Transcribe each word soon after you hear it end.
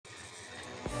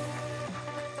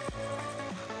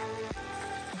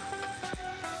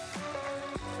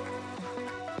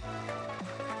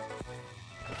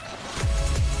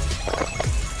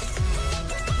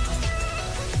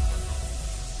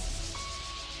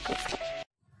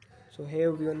So hey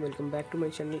everyone, welcome back to my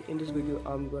channel. In this video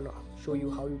I'm gonna show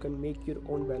you how you can make your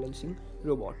own balancing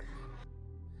robot.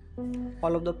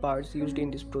 All of the parts used in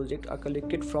this project are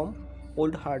collected from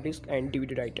old hard disk and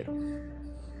DVD writer.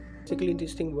 Basically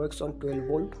this thing works on 12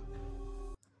 volt.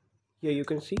 Here you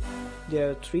can see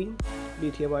there are 3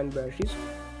 lithium ion batteries.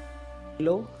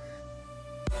 Below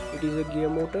it is a gear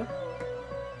motor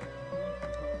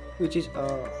which is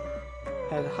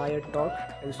has higher torque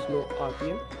and slow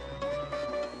RPM.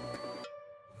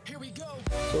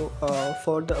 So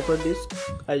for the upper disk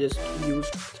I just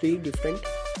used 3 different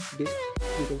discs,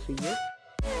 you can see here,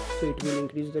 so it will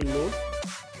increase the load.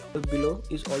 Below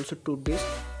is also 2 discs,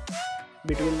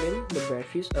 between them the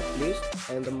batteries are placed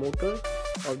and the motor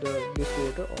of the disk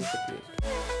motor also placed.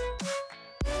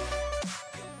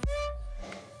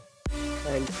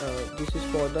 And this is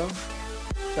for the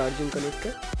charging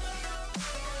connector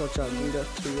for charging the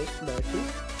 3S battery.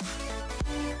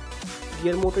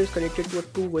 Gear motor is connected to a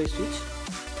two-way switch.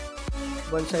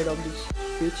 One side of this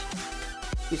switch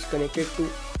is connected to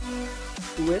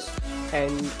 2S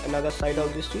and another side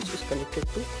of this switch is connected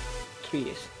to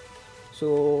 3S.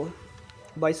 So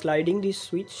by sliding this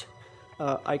switch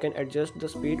I can adjust the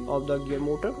speed of the gear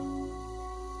motor.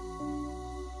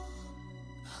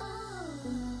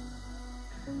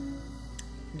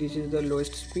 This is the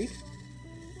lowest speed,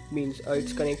 means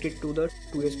it's connected to the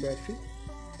 2S battery.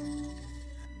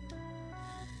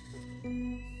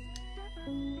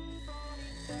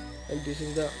 And this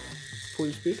is the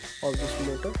full speed of this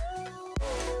motor.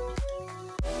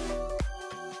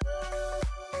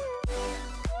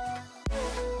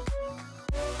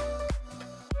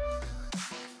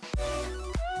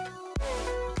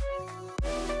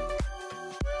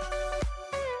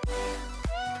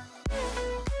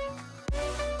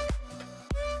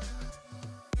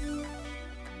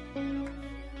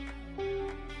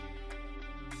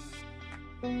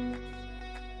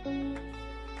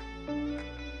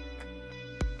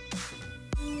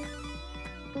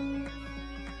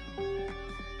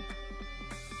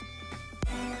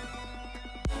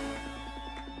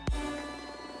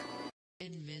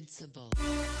 Invincible.